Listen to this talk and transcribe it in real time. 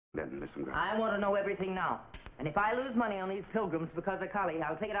then, listen, Grant. I want to know everything now. And if I lose money on these pilgrims because of Collie,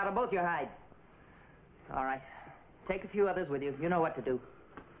 I'll take it out of both your hides. All right. Take a few others with you. You know what to do.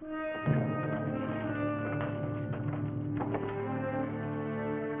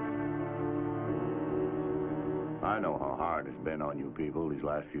 I know how hard it's been on you people these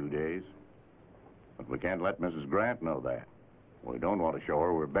last few days. But we can't let Mrs. Grant know that. We don't want to show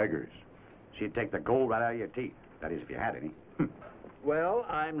her we're beggars. She'd take the gold right out of your teeth. That is, if you had any. Well,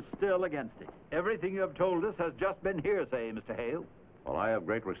 I'm still against it. Everything you have told us has just been hearsay, Mr. Hale. Well, I have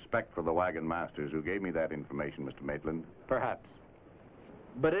great respect for the wagon masters who gave me that information, Mr. Maitland. Perhaps.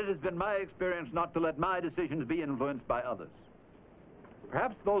 But it has been my experience not to let my decisions be influenced by others.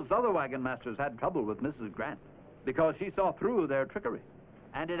 Perhaps those other wagon masters had trouble with Mrs. Grant because she saw through their trickery,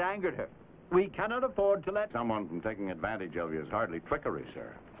 and it angered her. We cannot afford to let... Someone from taking advantage of you is hardly trickery,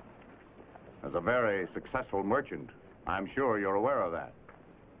 sir. As a very successful merchant, I'm sure you're aware of that.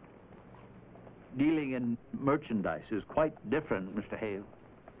 Dealing in merchandise is quite different, Mr. Hale.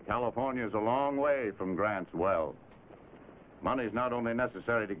 California's a long way from Grant's well. Money's not only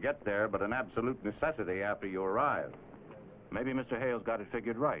necessary to get there, but an absolute necessity after you arrive. Maybe Mr. Hale's got it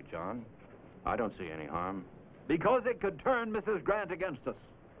figured right, John. I don't see any harm. Because it could turn Mrs. Grant against us.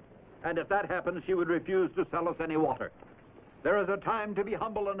 And if that happens, she would refuse to sell us any water. There is a time to be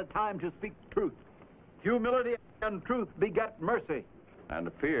humble and a time to speak truth. Humility and truth beget mercy. And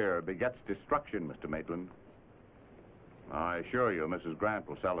fear begets destruction, Mr. Maitland. I assure you, Mrs. Grant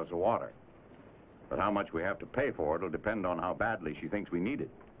will sell us the water. But how much we have to pay for it will depend on how badly she thinks we need it.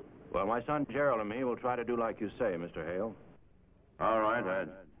 Well, my son Gerald and me will try to do like you say, Mr. Hale. All right, I'd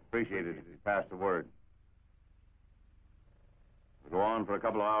appreciate it if you passed the word. We'll go on for a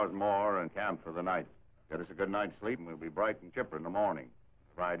couple of hours more and camp for the night. Get us a good night's sleep, and we'll be bright and chipper in the morning.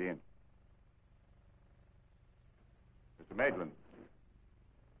 Ride in. Mr. Maitland,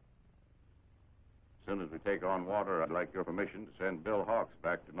 as soon as we take on water, I'd like your permission to send Bill Hawks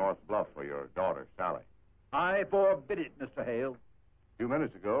back to North Bluff for your daughter, Sally. I forbid it, Mr. Hale. A few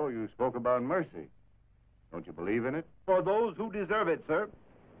minutes ago, you spoke about mercy. Don't you believe in it? For those who deserve it, sir.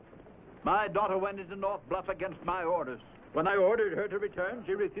 My daughter went into North Bluff against my orders. When I ordered her to return,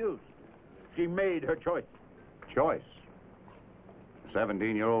 she refused. She made her choice. Choice? A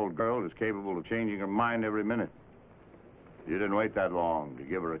 17-year-old girl is capable of changing her mind every minute. You didn't wait that long to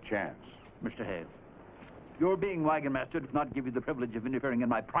give her a chance. Mr. Hale, your being wagon master does not give you the privilege of interfering in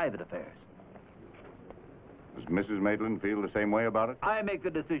my private affairs. Does Mrs. Maitland feel the same way about it? I make the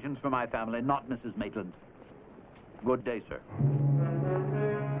decisions for my family, not Mrs. Maitland. Good day, sir.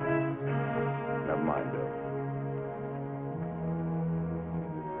 Never mind, Bill.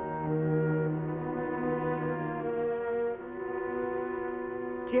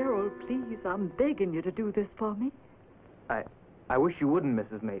 Gerald, please, I'm begging you to do this for me. I wish you wouldn't,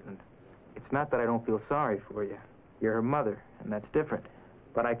 Mrs. Maitland. It's not that I don't feel sorry for you. You're her mother, and that's different.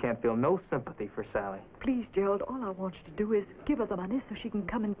 But I can't feel no sympathy for Sally. Please, Gerald, all I want you to do is give her the money so she can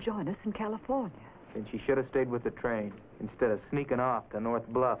come and join us in California. Then she should have stayed with the train instead of sneaking off to North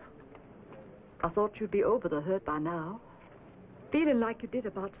Bluff. I thought you'd be over the hurt by now. Feeling like you did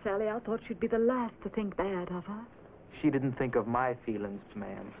about Sally, I thought you'd be the last to think bad of her. She didn't think of my feelings,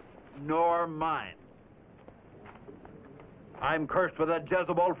 ma'am. Nor mine. I'm cursed with a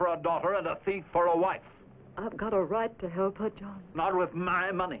Jezebel for a daughter and a thief for a wife. I've got a right to help her, John. Not with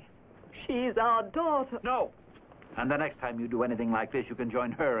my money. She's our daughter. No. And the next time you do anything like this, you can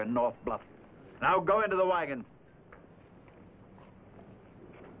join her in North Bluff. Now go into the wagon.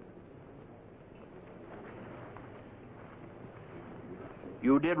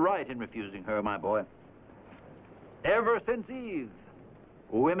 You did right in refusing her, my boy. Ever since Eve,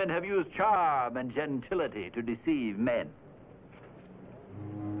 women have used charm and gentility to deceive men.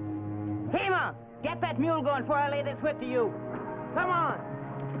 Hema, get that mule going before I lay this whip to you. Come on.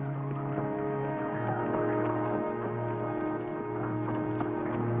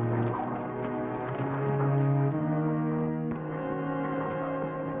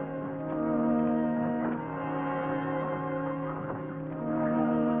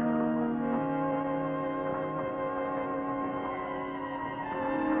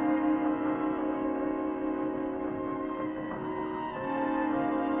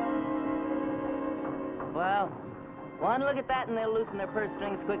 Well, one look at that and they'll loosen their purse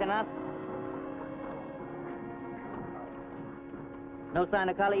strings quick enough. No sign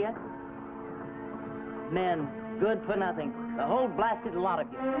of Cully yet? Men, good for nothing. The whole blasted lot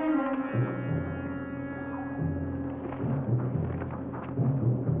of you.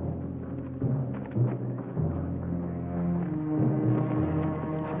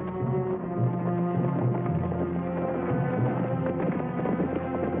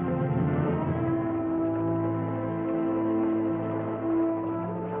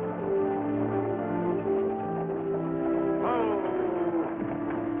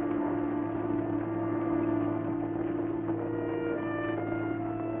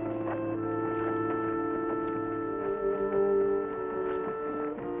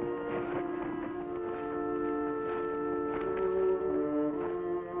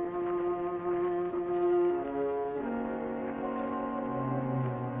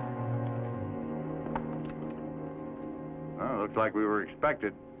 looks like we were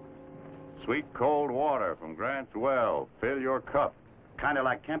expected. Sweet cold water from Grant's well. Fill your cup. Kind of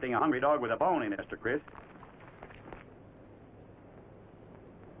like tempting a hungry dog with a bone in it, Mr. Chris.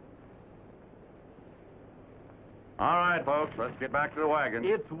 All right, folks, let's get back to the wagon.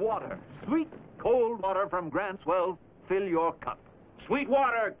 It's water. Sweet, cold water from Grant's well. Fill your cup. Sweet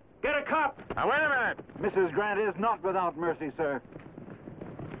water! Get a cup! Now, wait a minute. Mrs. Grant is not without mercy, sir.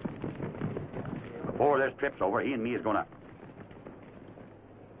 Before this trip's over, he and me is gonna...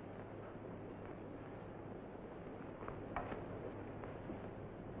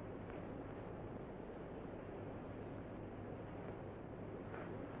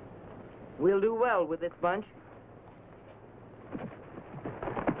 We'll do well with this bunch.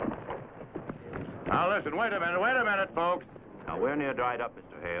 Now, listen, wait a minute, folks. Now, we're near dried up,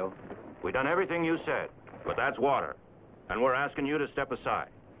 Mr. Hale. We've done everything you said, but that's water. And we're asking you to step aside.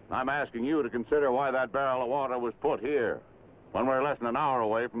 I'm asking you to consider why that barrel of water was put here, when we're less than an hour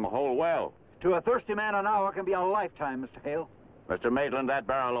away from the whole well. To a thirsty man, an hour can be a lifetime, Mr. Hale. Mr. Maitland, that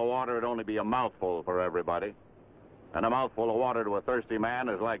barrel of water would only be a mouthful for everybody. And a mouthful of water to a thirsty man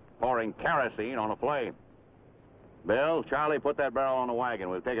is like pouring kerosene on a flame. Bill, Charlie, put that barrel on the wagon.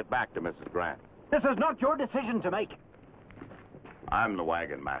 We'll take it back to Mrs. Grant. This is not your decision to make. I'm the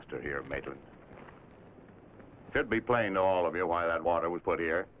wagon master here, Maitland. Should be plain to all of you why that water was put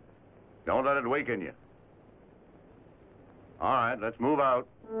here. Don't let it weaken you. All right, let's move out.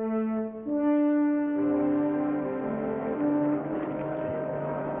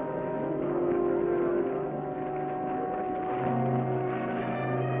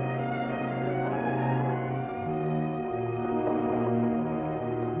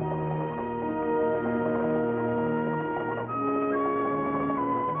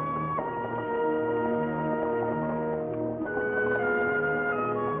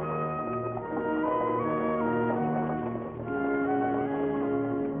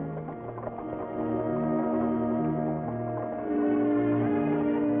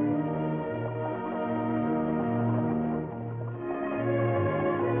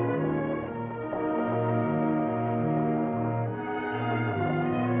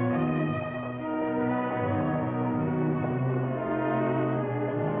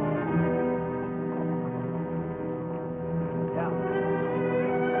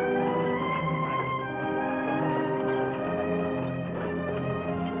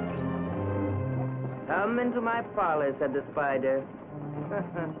 Come into my parlor, said the spider.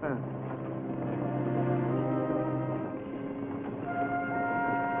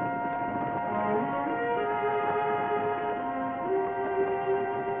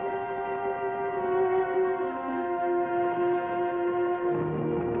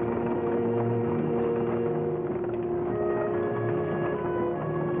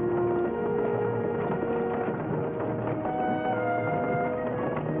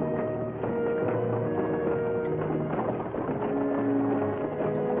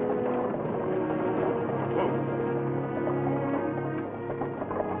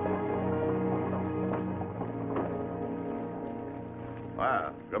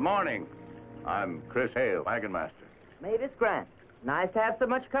 Good morning. I'm Chris Hale, wagon master. Mavis Grant. Nice to have so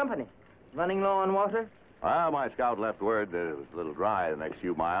much company. Running low on water? Well, my scout left word that it was a little dry the next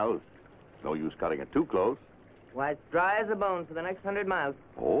few miles. No use cutting it too close. Why, it's dry as a bone for the next 100 miles.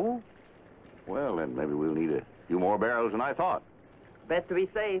 Oh? Well, then maybe we'll need a few more barrels than I thought. Best to be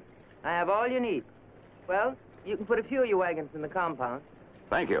safe. I have all you need. Well, you can put a few of your wagons in the compound.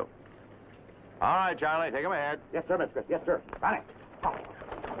 Thank you. All right, Charlie, take him ahead. Yes, sir, Miss Chris. Yes, sir. Run it. Oh,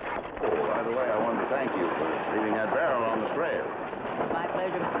 by the way, I wanted to thank you for leaving that barrel on the trail. My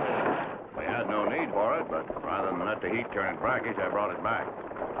pleasure, Mr. Hale. We had no need for it, but rather than let the heat turn it brackish, I brought it back.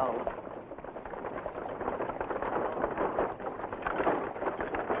 Oh.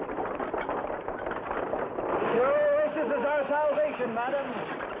 Your wishes is our salvation, madam.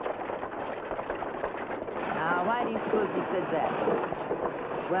 Now, why do you suppose he said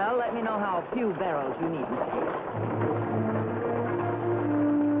that? Well, let me know how few barrels you need, Mr. Hale.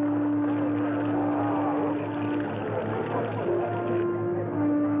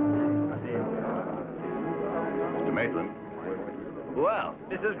 Maitland. Well,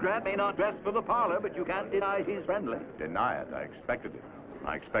 Mrs. Grant may not dress for the parlor, but you can't deny she's friendly. Deny it. I expected it.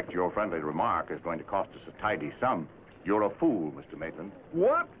 I expect your friendly remark is going to cost us a tidy sum. You're a fool, Mr. Maitland.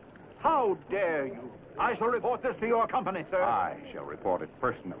 What? How dare you? I shall report this to your company, sir. I shall report it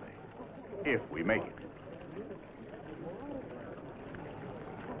personally, if we make it.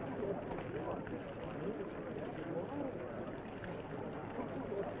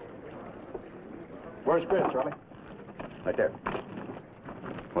 Where's Chris, Charlie? Right there.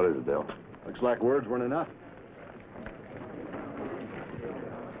 What is it, Bill? Looks like words weren't enough.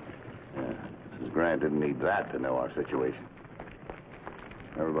 Grant didn't need that to know our situation.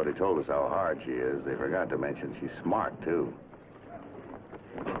 Everybody told us how hard she is. They forgot to mention she's smart, too.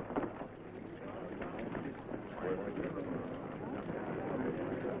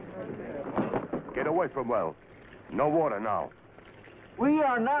 Get away from well. No water now. We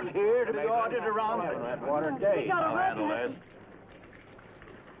are not here to be ordered around. That water day. I'll handle this.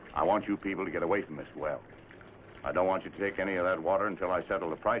 I want you people to get away from this well. I don't want you to take any of that water until I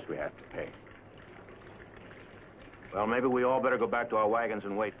settle the price we have to pay. Well, maybe we all better go back to our wagons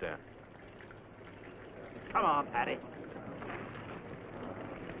and wait then. Come on, Patty.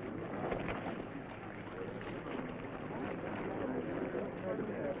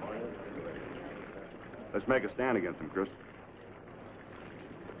 Let's make a stand against them, Chris.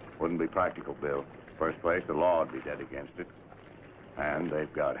 Wouldn't be practical, Bill. First place, the law would be dead against it. And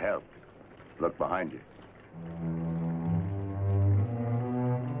they've got help. Look behind you.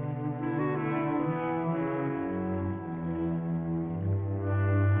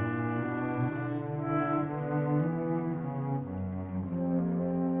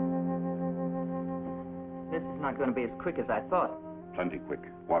 This is not going to be as quick as I thought. Plenty quick.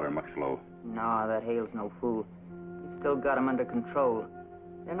 Water much low. No, that Hale's no fool. He's still got 'em under control.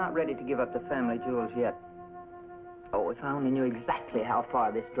 They're not ready to give up the family jewels yet. Oh, if I only knew exactly how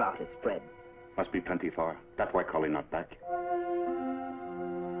far this drought has spread. Must be plenty far. That's why Collie not back.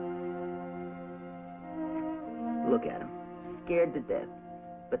 Look at 'em, scared to death,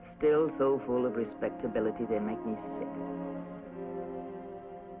 but still so full of respectability they make me sick.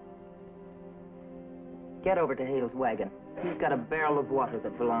 Get over to Hale's wagon. He's got a barrel of water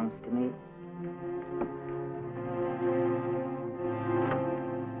that belongs to me.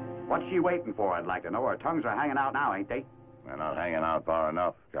 What's she waiting for, I'd like to know? Her tongues are hanging out now, ain't they? They're not hanging out far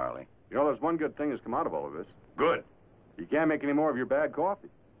enough, Charlie. You know, there's one good thing that's come out of all of this. Good. You can't make any more of your bad coffee.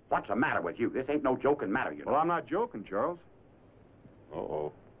 What's the matter with you? This ain't no joking matter, you know. Well, I'm not joking, Charles.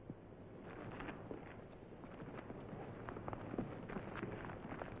 Uh-oh.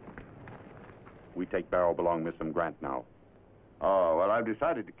 We take barrel belong Miss Grant now. Oh, well, I've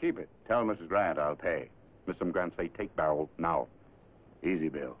decided to keep it. Tell Mrs. Grant I'll pay. Miss Grant say take barrel now. Easy,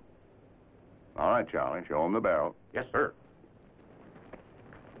 Bill. All right, Charlie, show him the barrel. Yes, sir.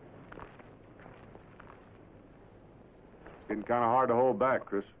 Getting kind of hard to hold back,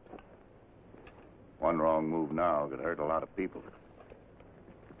 Chris. One wrong move now could hurt a lot of people.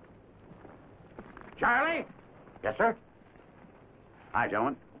 Charlie? Yes, sir. Hi,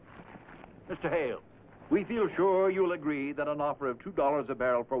 gentlemen. Mr. Hale, we feel sure you'll agree that an offer of $2 a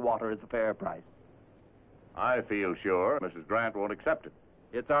barrel for water is a fair price. I feel sure Mrs. Grant won't accept it.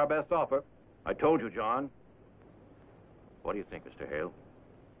 It's our best offer. I told you, John. What do you think, Mr. Hale?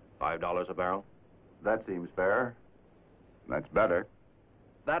 $5 a barrel? That seems fair. That's better.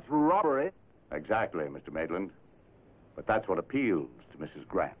 That's robbery. Exactly, Mr. Maitland. But that's what appeals to Mrs.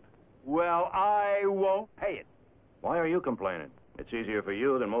 Grant. Well, I won't pay it. Why are you complaining? It's easier for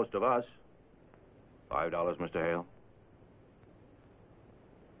you than most of us. $5, Mr. Hale?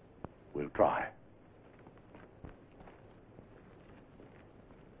 We'll try.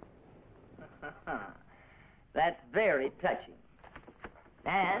 That's very touching.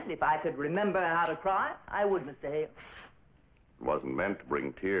 And if I could remember how to cry, I would, Mr. Hale. It wasn't meant to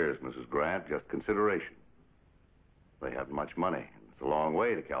bring tears, Mrs. Grant, just consideration. They haven't much money. It's a long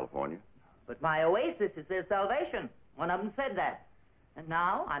way to California. But my oasis is their salvation. One of them said that. And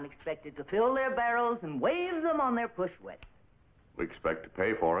now I'm expected to fill their barrels and wave them on their push west. We expect to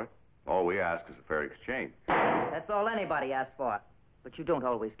pay for it. All we ask is a fair exchange. That's all anybody asks for. But you don't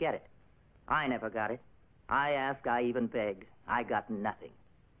always get it. I never got it. I asked, I even begged. I got nothing.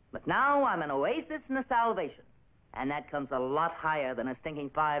 But now I'm an oasis and a salvation. And that comes a lot higher than a stinking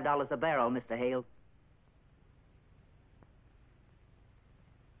 $5 a barrel, Mr. Hale.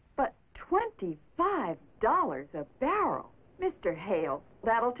 But $25 a barrel? Mr. Hale,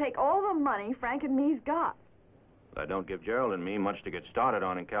 that'll take all the money Frank and me's got. That don't give Gerald and me much to get started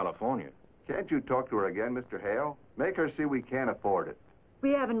on in California. Can't you talk to her again, Mr. Hale? Make her see we can't afford it.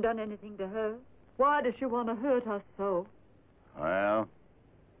 We haven't done anything to her. Why does she want to hurt us so? Well,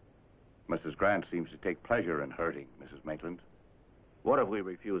 Mrs. Grant seems to take pleasure in hurting Mrs. Maitland. What if we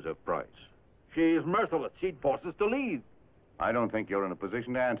refuse her price? She's merciless. She'd force us to leave. I don't think you're in a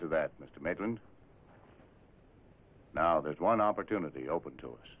position to answer that, Mr. Maitland. Now, there's one opportunity open to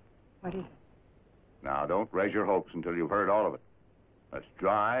us. What is it? Now, don't raise your hopes until you've heard all of it. Let's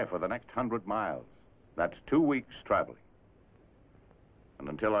drive for the next 100 miles. That's 2 weeks traveling. And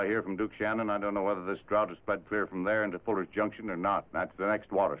until I hear from Duke Shannon, I don't know whether this drought has spread clear from there into Fuller's Junction or not. That's the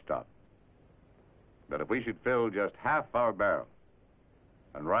next water stop. But if we should fill just half our barrel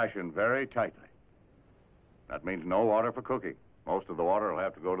and ration very tightly, That means no water for cooking. Most of the water will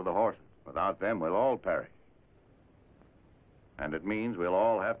have to go to the horses. Without them, we'll all perish. And it means we'll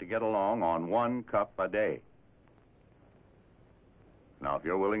all have to get along on 1 cup a day. Now, if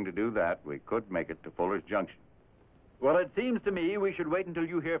you're willing to do that, we could make it to Fuller's Junction. Well, it seems to me we should wait until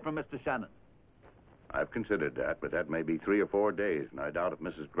you hear from Mr. Shannon. I've considered that, but that may be 3 or 4 days, and I doubt if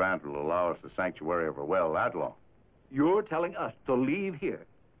Mrs. Grant will allow us the sanctuary of her well that long. You're telling us to leave here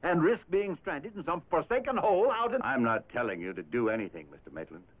and risk being stranded in some forsaken hole out in... I'm not telling you to do anything, Mr.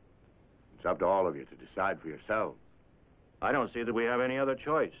 Maitland. It's up to all of you to decide for yourselves. I don't see that we have any other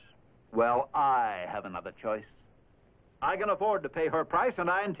choice. Well, I have another choice. I can afford to pay her price, and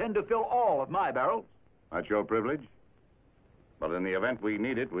I intend to fill all of my barrels. That's your privilege. But in the event we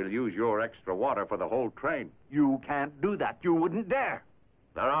need it, we'll use your extra water for the whole train. You can't do that. You wouldn't dare.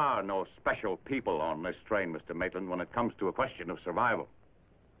 There are no special people on this train, Mr. Maitland, when it comes to a question of survival.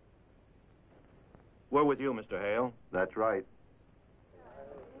 We're with you, Mr. Hale. That's right.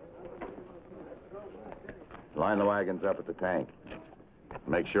 Line the wagons up at the tank.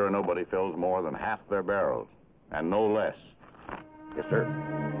 Make sure nobody fills more than half their barrels, and no less. Yes, sir.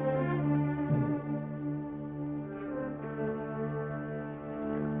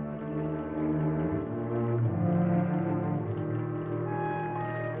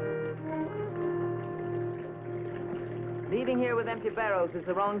 Leaving here with empty barrels is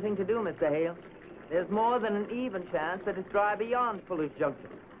the wrong thing to do, Mr. Hale. There's more than an even chance that it's dry beyond Fuller's Junction.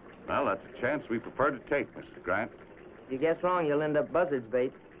 Well, that's a chance we prefer to take, Mr. Grant. If you guess wrong, you'll end up buzzards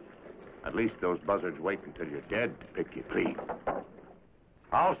bait. At least those buzzards wait until you're dead to pick you clean.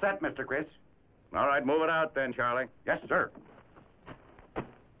 All set, Mr. Chris. All right, move it out then, Charlie. Yes, sir.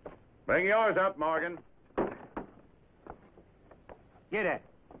 Bring yours up, Morgan. Get it.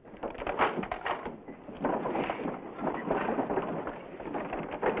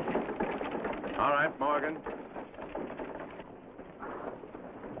 All right, Morgan.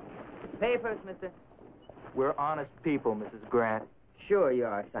 Pay first, mister. We're honest people, Mrs. Grant. Sure you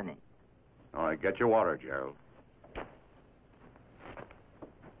are, Sonny. All right, get your water, Gerald.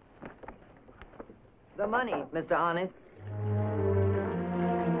 The money, Mr. Honest.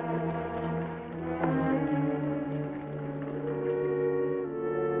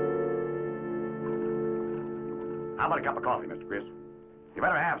 How about a cup of coffee, Mr. Chris? You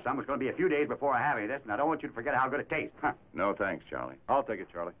better have some. It's going to be a few days before I have any of this, and I don't want you to forget how good it tastes. Huh. No, thanks, Charlie. I'll take it,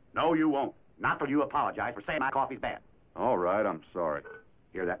 Charlie. No, you won't. Not till you apologize for saying my coffee's bad. All right, I'm sorry.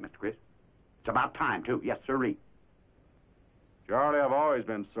 Hear that, Mr. Chris? It's about time, too. Yes, sirree. Charlie, I've always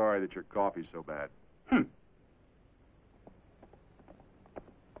been sorry that your coffee's so bad.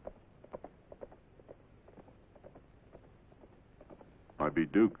 Might be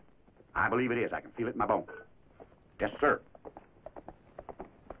Duke. I believe it is. I can feel it in my bones. Yes, sir.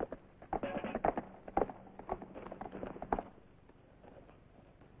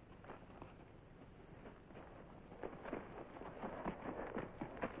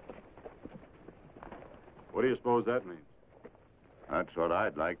 What do you suppose that means? That's what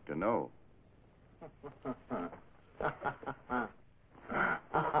I'd like to know.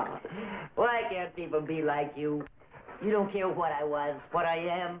 Why can't people be like you? You don't care what I was, what I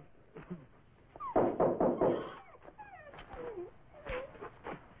am.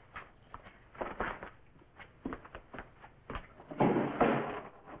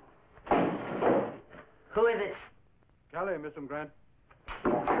 Who is it? Callie, Miss Grant.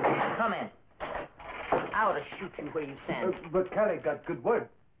 Come in. I ought to shoot you where you stand. But Callie got good word.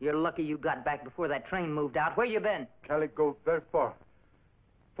 You're lucky you got back before that train moved out. Where you been? Callie go very far.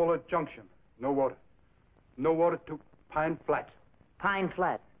 Fuller Junction. No water. No water to Pine Flats. Pine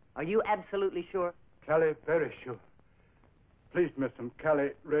Flats. Are you absolutely sure? Callie very sure. Please, Miss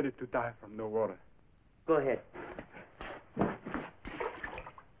Callie ready to die from no water. Go ahead.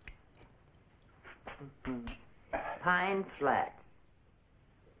 Pine Flats.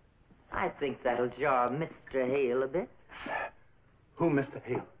 I think that'll jar Mr. Hale a bit. Who, Mr.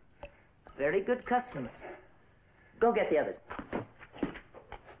 Hale? Very good customer. Go get the others.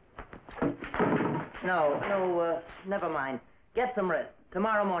 No, never mind. Get some rest.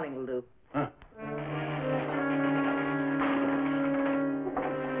 Tomorrow morning will do. Huh?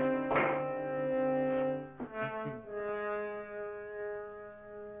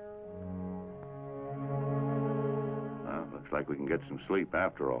 Well, looks like we can get some sleep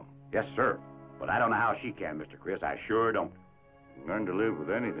after all. Yes, sir. But I don't know how she can, Mr. Chris. I sure don't. Learn to live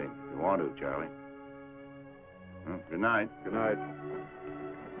with anything if you want to, Charlie. Well, good night. Good night.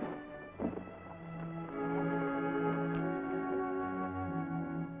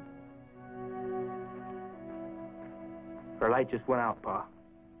 Her light just went out, Pa.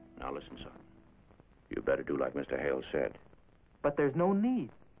 Now listen, son. You better do like Mr. Hale said. But there's no need.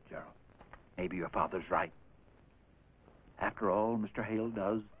 Gerald, maybe your father's right. After all, Mr. Hale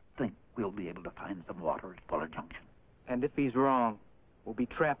does think we'll be able to find some water at Fuller Junction. And if he's wrong, we'll be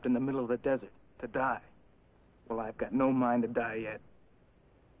trapped in the middle of the desert to die. Well, I've got no mind to die yet.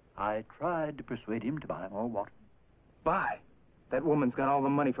 I tried to persuade him to buy more water. Buy? That woman's got all the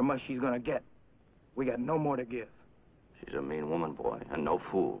money from us she's gonna get. We got no more to give. She's a mean woman, boy, and no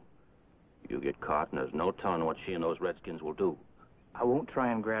fool. You get caught, and there's no telling what she and those redskins will do. I won't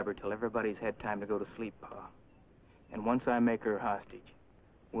try and grab her till everybody's had time to go to sleep, Pa. And once I make her hostage,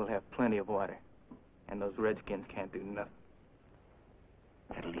 we'll have plenty of water. And those redskins can't do nothing.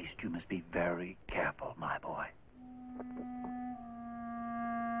 At least you must be very careful, my boy.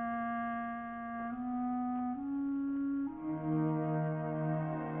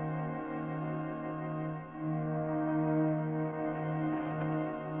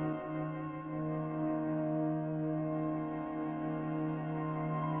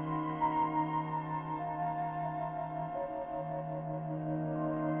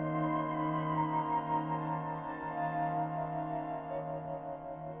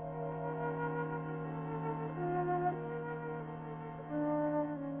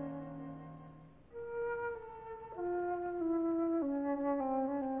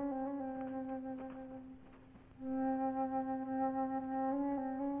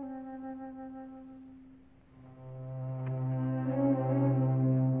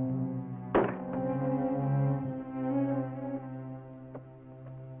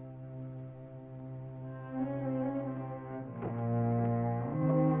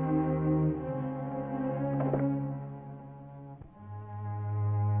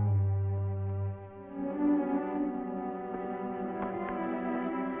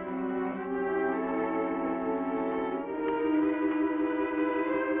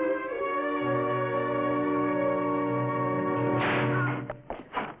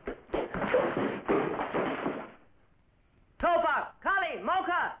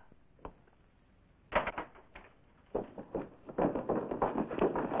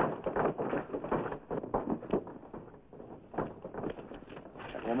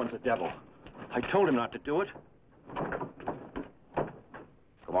 Woman's a devil. I told him not to do it.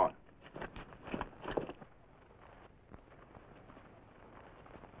 Come on.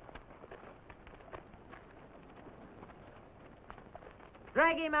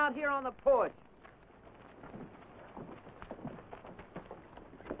 Drag him out here on the porch.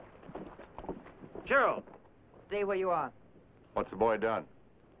 Gerald! Stay where you are. What's the boy done?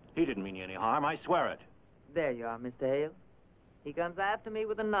 He didn't mean you any harm, I swear it. There you are, Mr. Hale. He comes after me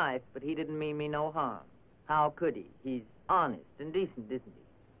with a knife, but he didn't mean me no harm. How could he? He's honest and decent, isn't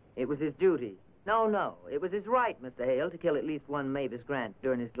he? It was his duty. No, it was his right, Mr. Hale, to kill at least one Mavis Grant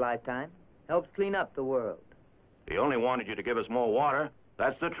during his lifetime. Helps clean up the world. He only wanted you to give us more water.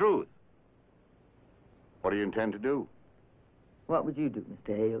 That's the truth. What do you intend to do? What would you do,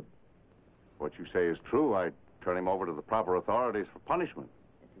 Mr. Hale? What you say is true. I'd turn him over to the proper authorities for punishment.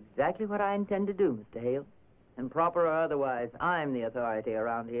 That's exactly what I intend to do, Mr. Hale. And proper or otherwise, I'm the authority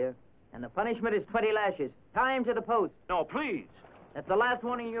around here. And the punishment is 20 lashes. Time to the post. No, please. That's the last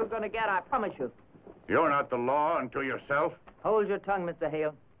warning you're going to get, I promise you. You're not the law unto yourself. Hold your tongue, Mr.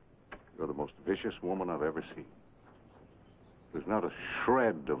 Hale. You're the most vicious woman I've ever seen. There's not a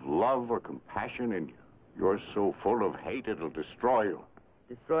shred of love or compassion in you. You're so full of hate it'll destroy you.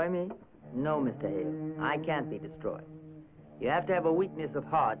 Destroy me? No, Mr. Hale. I can't be destroyed. You have to have a weakness of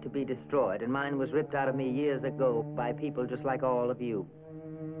heart to be destroyed, and mine was ripped out of me years ago by people just like all of you.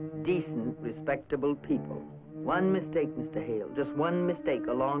 Decent, respectable people. One mistake, Mr. Hale, just one mistake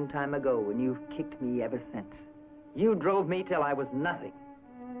a long time ago, and you've kicked me ever since. You drove me till I was nothing.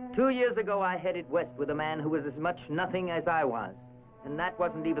 2 years ago, I headed west with a man who was as much nothing as I was, and that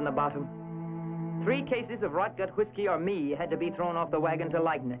wasn't even the bottom. 3 cases of rot-gut whiskey or me had to be thrown off the wagon to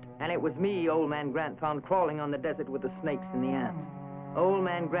lighten it. And it was me old man Grant found crawling on the desert with the snakes and the ants. Old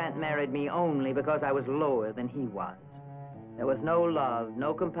man Grant married me only because I was lower than he was. There was no love,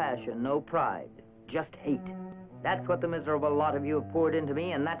 no compassion, no pride, just hate. That's what the miserable lot of you have poured into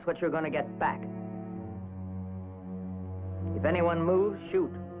me, and that's what you're going to get back. If anyone moves,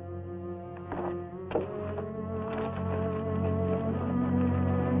 shoot.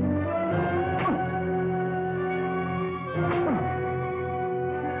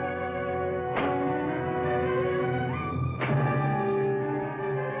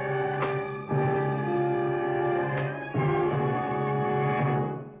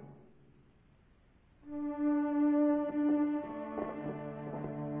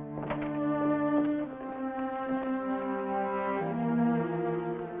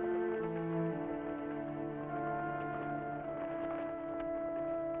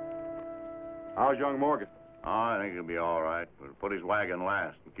 How's young Morgan? Oh, I think he'll be all right. We'll put his wagon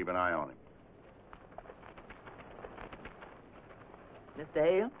last and keep an eye on him. Mr.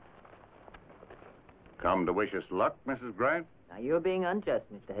 Hale? Come to wish us luck, Mrs. Grant? Now, you're being unjust,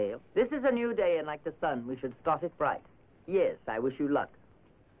 Mr. Hale. This is a new day, and like the sun, we should start it bright. Yes, I wish you luck.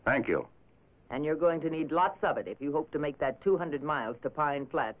 Thank you. And you're going to need lots of it if you hope to make that 200 miles to Pine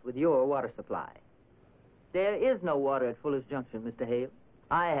Flats with your water supply. There is no water at Fuller's Junction, Mr. Hale.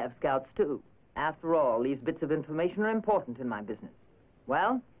 I have scouts, too. After all, these bits of information are important in my business.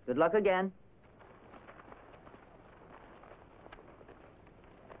 Well, good luck again.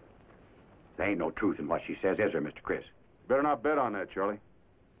 There ain't no truth in what she says, is there, Mr. Chris? Better not bet on that, Charlie.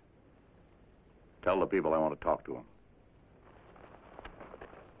 Tell the people I want to talk to them.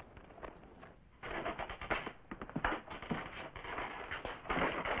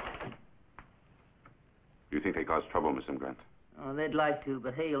 You think they caused trouble, Mr. Grant? Oh, they'd like to,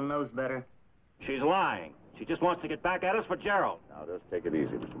 but Hale knows better. She's lying. She just wants to get back at us for Gerald. Now, just take it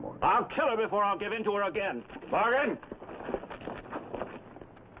easy, Mr. Moore. I'll kill her before I'll give in to her again. Morgan!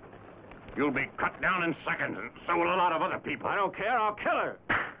 You'll be cut down in seconds, and so will a lot of other people. I don't care. I'll kill her.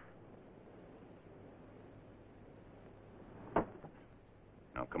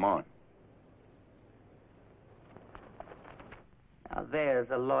 Now, come on. Now,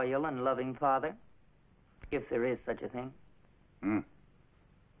 there's a loyal and loving father, if there is such a thing.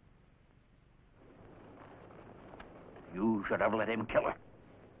 You should have let him kill her.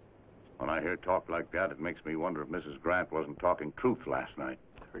 When I hear talk like that, it makes me wonder if Mrs. Grant wasn't talking truth last night.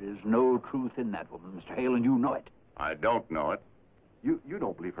 There is no truth in that woman, Mr. Hale, and you know it. I don't know it. You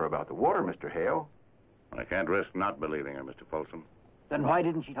don't believe her about the water, Mr. Hale. I can't risk not believing her, Mr. Folsom. Then why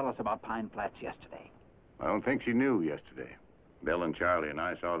didn't she tell us about Pine Flats yesterday? I don't think she knew yesterday. Bill and Charlie and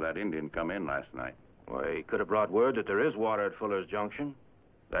I saw that Indian come in last night. Why, he could have brought word that there is water at Fuller's Junction.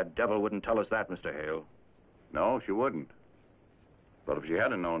 That devil wouldn't tell us that, Mr. Hale. No, she wouldn't. But if she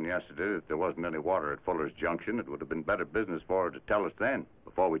hadn't known yesterday that there wasn't any water at Fuller's Junction, it would have been better business for her to tell us then,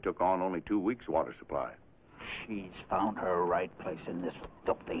 before we took on only 2 weeks' water supply. She's found her right place in this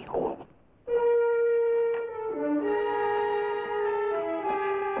filthy hole.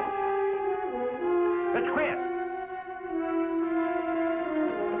 Mr. Chris!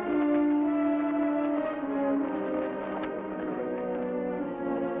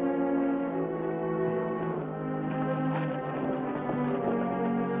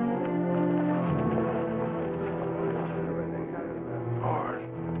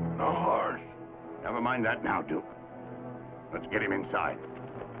 Never mind that now, Duke. Let's get him inside.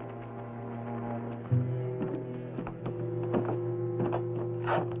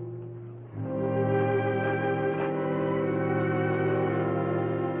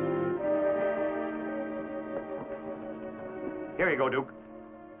 Here you go, Duke.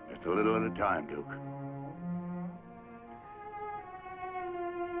 Just a little at a time, Duke.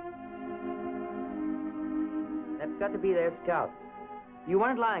 That's got to be their scout. You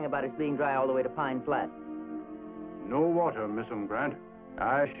weren't lying about his being dry all the way to Pine Flats. No water, Miss Grant.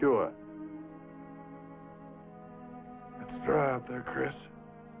 Aye, sure. It's dry out there, Chris.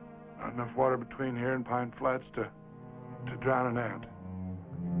 Not enough water between here and Pine Flats to drown an ant.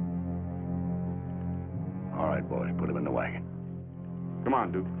 All right, boys, put him in the wagon. Come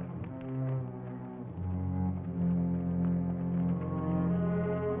on, Duke.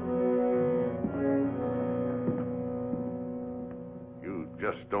 You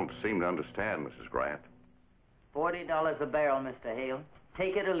just don't seem to understand, Mrs. Grant. $40 a barrel, Mr. Hale.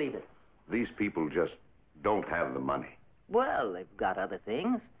 Take it or leave it. These people just don't have the money. Well, they've got other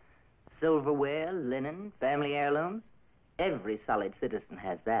things. Silverware, linen, family heirlooms. Every solid citizen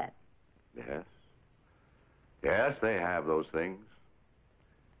has that. Yes. Yes, they have those things.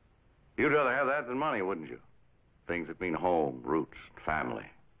 You'd rather have that than money, wouldn't you? Things that mean home, roots, family.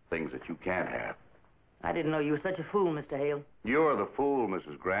 Things that you can't have. I didn't know you were such a fool, Mr. Hale. You're the fool,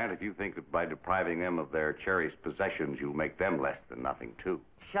 Mrs. Grant, if you think that by depriving them of their cherished possessions, you'll make them less than nothing, too.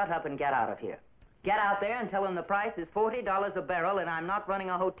 Shut up and get out of here. Get out there and tell them the price is $40 a barrel and I'm not running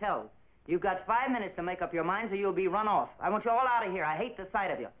a hotel. You've got 5 minutes to make up your minds or you'll be run off. I want you all out of here. I hate the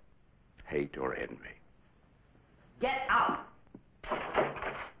sight of you. Hate or envy. Get out!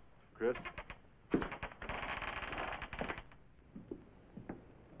 Chris?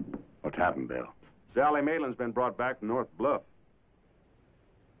 What's happened, Bill? Sally Maitland's been brought back from North Bluff.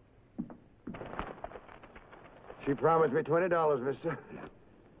 She promised me $20, mister.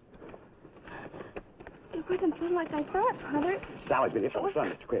 It wasn't fun like I thought, Father. Sally's been here from the sun,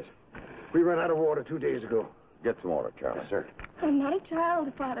 Mr. Chris. We ran out of water 2 days ago. Get some water, Charlie. Yes, sir. I'm not a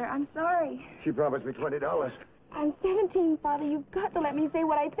child, Father. I'm sorry. She promised me $20. I'm 17, Father. You've got to let me say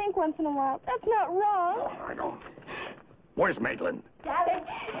what I think once in a while. That's not wrong. Oh, I don't. Where's Maitland? Sally!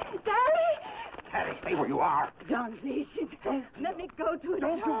 Sally! Sally, stay where you are. John, please, let me go to her.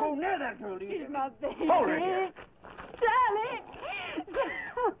 Don't you go near that girl, either. She's my baby. Hold her here. Sally!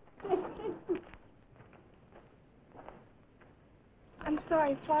 I'm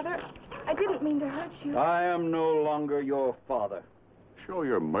sorry, Father. I didn't mean to hurt you. I am no longer your father. Show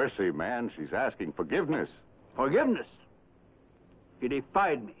your mercy, man. She's asking forgiveness. Forgiveness? She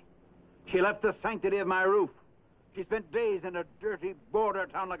defied me. She left the sanctity of my roof. She spent days in a dirty border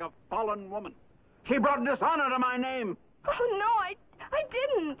town like a fallen woman. She brought dishonor to my name. Oh, no, I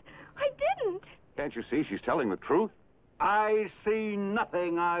didn't. I didn't. Can't you see she's telling the truth? I see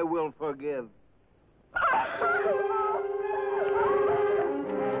nothing I will forgive.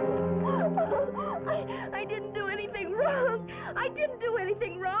 I didn't do anything wrong. I didn't do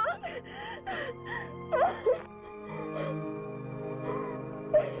anything wrong.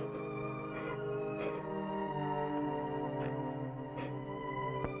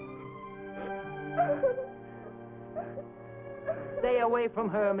 Stay away from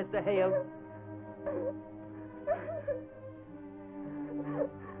her, Mr. Hale.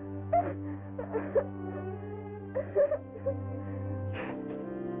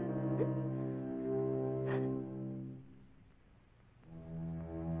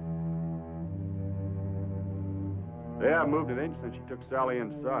 They haven't moved an inch since she took Sally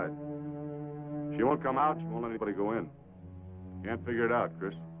inside. She won't come out. She won't let anybody go in. Can't figure it out,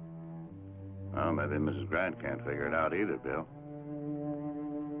 Chris. Well, maybe Mrs. Grant can't figure it out either, Bill.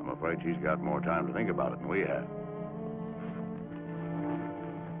 I'm afraid she's got more time to think about it than we have.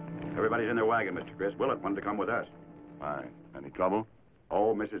 Everybody's in their wagon, Mr. Chris. Willett wanted to come with us. Why? Any trouble?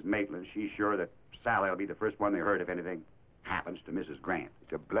 Oh, Mrs. Maitland, she's sure that Sally will be the first one they heard if anything happens to Mrs. Grant.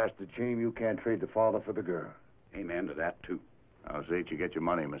 It's a blasted shame you can't trade the father for the girl. Amen to that, too. I'll see that you get your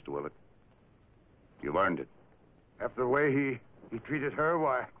money, Mr. Willett. You've earned it. After the way he treated her,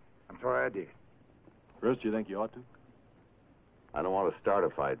 why, I'm sorry I did. Chris, do you think you ought to? I don't want to start a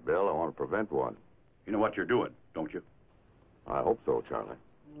fight, Bill. I want to prevent one. You know what you're doing, don't you? I hope so, Charlie.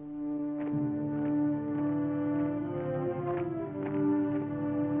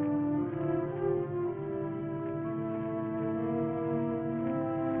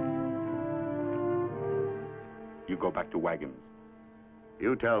 You go back to Wagons.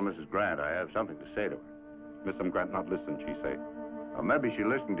 You tell Mrs. Grant I have something to say to her. Mrs. Grant not listen, she say. Or maybe she'll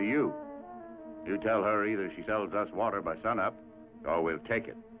listen to you. You tell her either she sells us water by sunup, or we'll take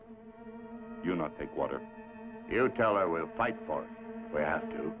it. You not take water. You tell her we'll fight for it. We have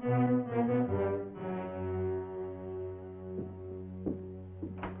to.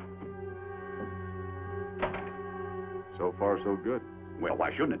 So far, so good. Well,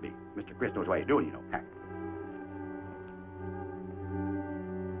 why shouldn't it be? Mr. Chris knows what he's doing, you know. Heck.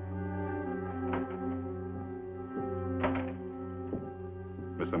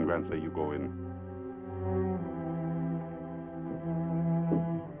 Mrs. Grant say you go in.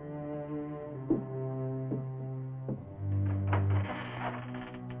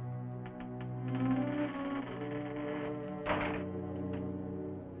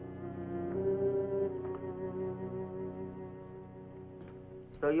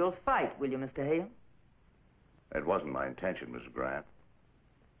 So you'll fight, will you, Mr. Hale? It wasn't my intention, Mrs. Grant.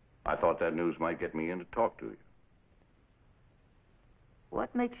 I thought that news might get me in to talk to you.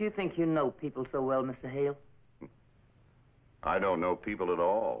 What makes you think you know people so well, Mr. Hale? I don't know people at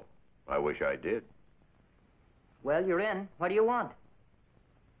all. I wish I did. Well, you're in. What do you want?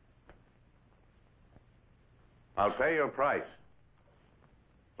 I'll pay your price.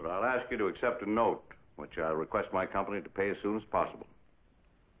 But I'll ask you to accept a note, which I'll request my company to pay as soon as possible.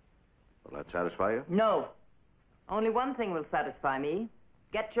 Will that satisfy you? No. Only one thing will satisfy me.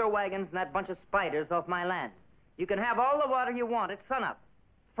 Get your wagons and that bunch of spiders off my land. You can have all the water you want at sunup.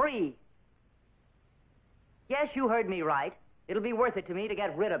 Free. Yes, you heard me right. It'll be worth it to me to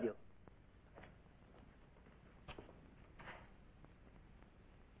get rid of you.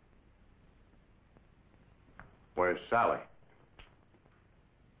 Where's Sally?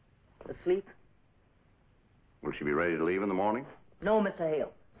 Asleep? Will she be ready to leave in the morning? No, Mr.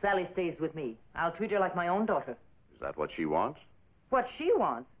 Hale. Sally stays with me. I'll treat her like my own daughter. Is that what she wants? What she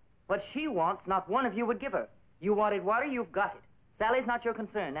wants? What she wants, not one of you would give her. You wanted water, you've got it. Sally's not your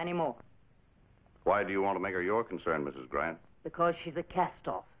concern anymore. Why do you want to make her your concern, Mrs. Grant? Because she's a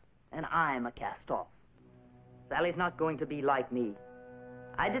cast-off, and I'm a cast-off. Sally's not going to be like me.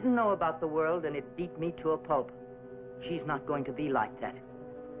 I didn't know about the world, and it beat me to a pulp. She's not going to be like that.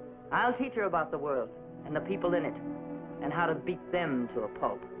 I'll teach her about the world, and the people in it, and how to beat them to a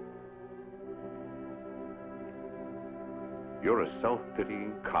pulp. You're a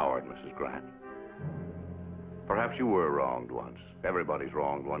self-pitying coward, Mrs. Grant. Perhaps you were wronged once. Everybody's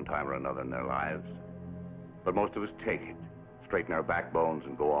wronged one time or another in their lives. But most of us take it, straighten our backbones,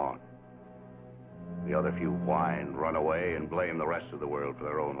 and go on. The other few whine, run away, and blame the rest of the world for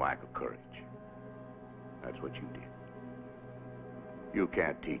their own lack of courage. That's what you did. You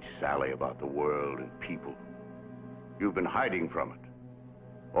can't teach Sally about the world and people. You've been hiding from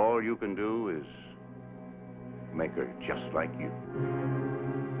it. All you can do is make her just like you.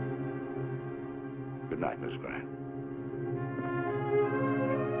 Good night, Miss Grant.